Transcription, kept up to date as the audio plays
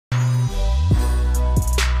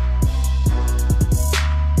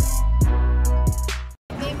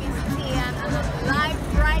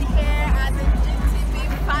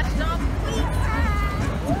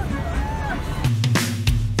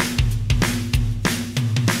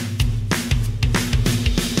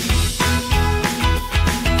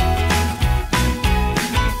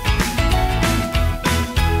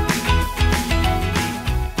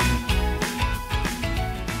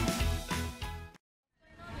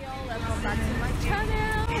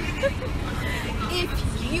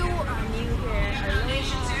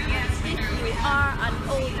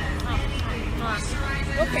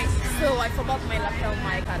I forgot my lapel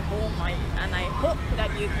mic at home, and I hope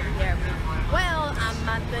that you can hear me. Well, I'm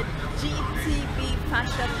at the GTB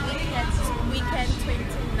Fashion Weekend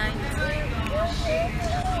 2019.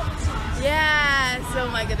 Yes, oh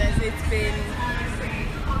my goodness, it's been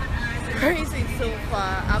crazy so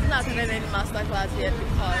far. I've not attended any masterclass yet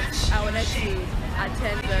because I wanted to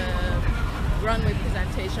attend the runway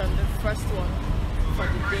presentation, the first one for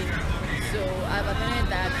the day. So I've attended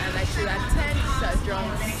that, and I should attend Sir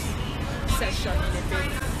John's session in a bit.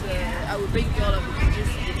 So I will bring you all of the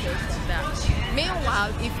details from that. Meanwhile,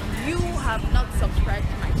 if you have not subscribed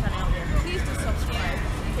to my channel yet, please do subscribe,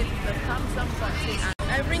 hit the thumbs up button,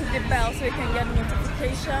 and ring the bell so you can get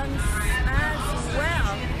notifications as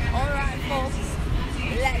well. Alright folks,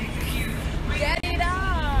 let's get it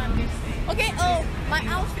on. Okay, oh, my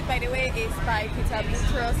outfit by the way is by Peter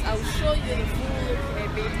Boutros. I'll show you the full look in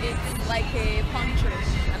a bit. It's like a poncho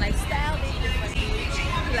and I styled it differently.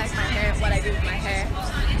 You like my hair, what I do with my hair.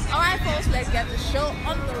 Alright folks, let's get the show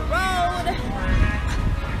on the road.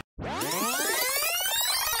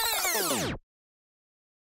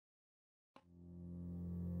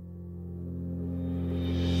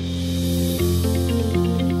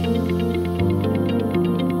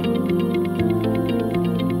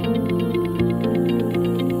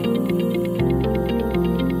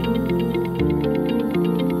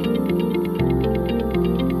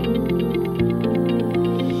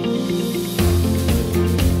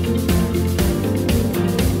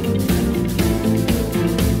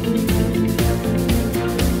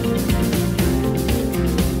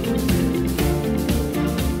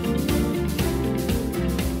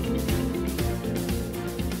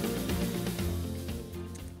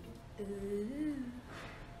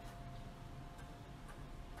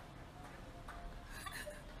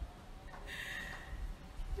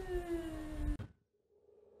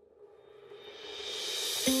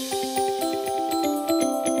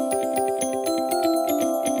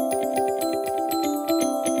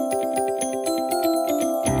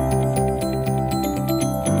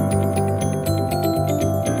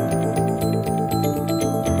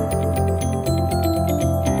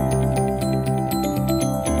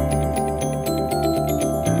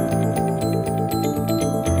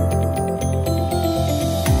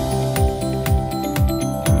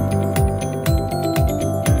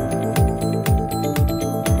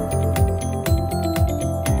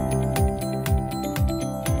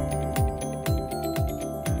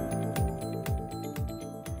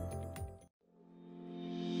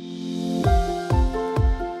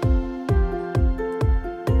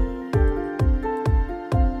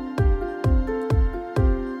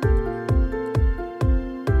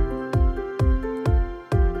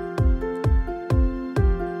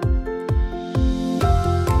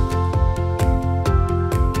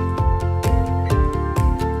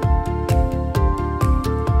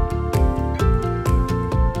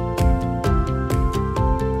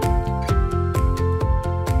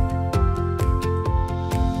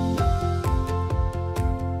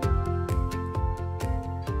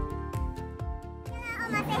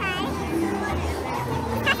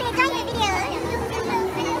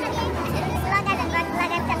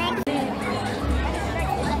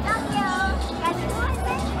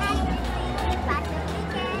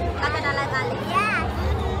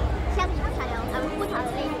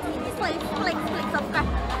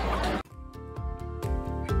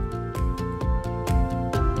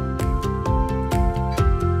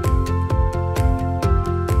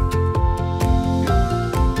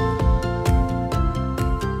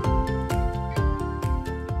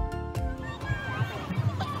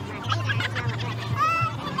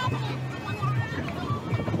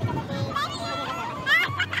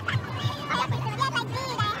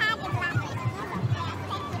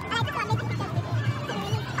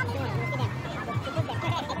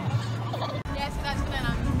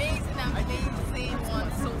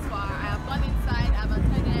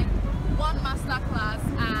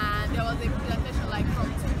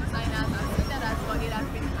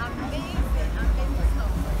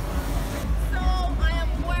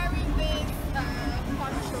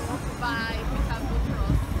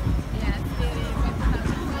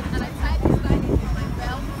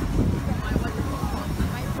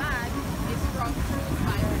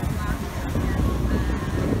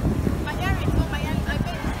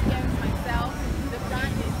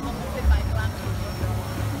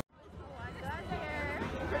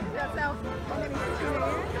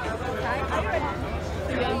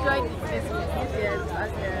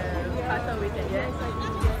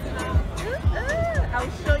 I'll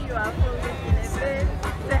show you our full list in a bit.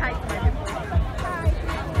 Say hi to my people. Hi.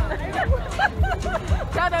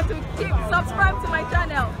 Tell them to subscribe to my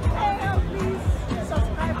channel.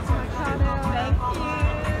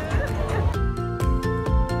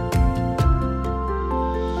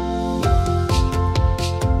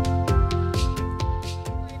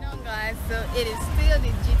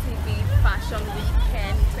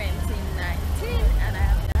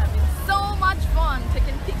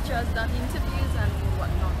 done interviews and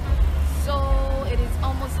whatnot. So it is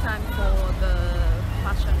almost time for the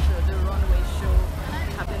fashion show, the runway show,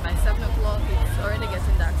 happening by 7 o'clock. It's already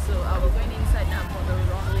getting dark, so I'll be going inside now for the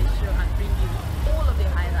runway show and bring you all of the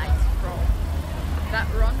highlights from that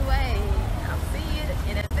runway. I'll see you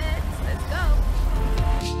in a bit. Let's go.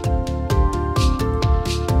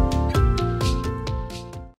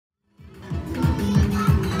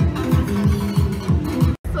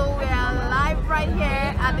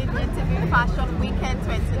 Fashion Weekend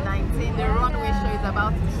 2019. The runway show is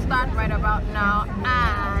about to start right about now,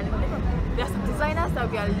 and there's some designers that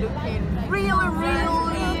we are really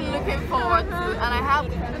looking forward to. And I have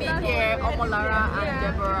me here, Lara and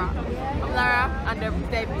Deborah. Lara and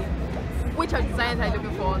Debbie. Which are designers are you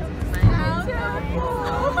looking forward to tonight?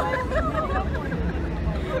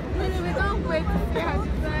 We can't wait to see her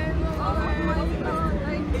designs.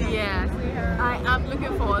 Yes, I am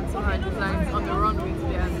looking forward to her designs on the runway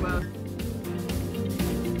today as well.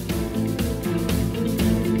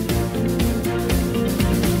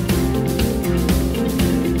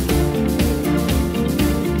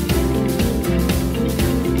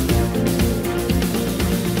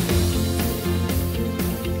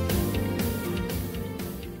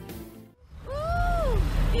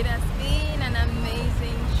 It has been an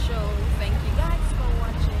amazing show. Thank you guys for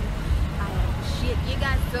watching. I appreciate you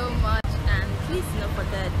guys so much, and please don't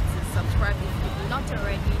forget to subscribe if you're not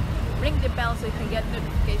already. Ring the bell so you can get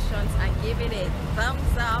notifications and give it a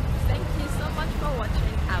thumbs up. Thank you so much for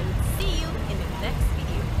watching.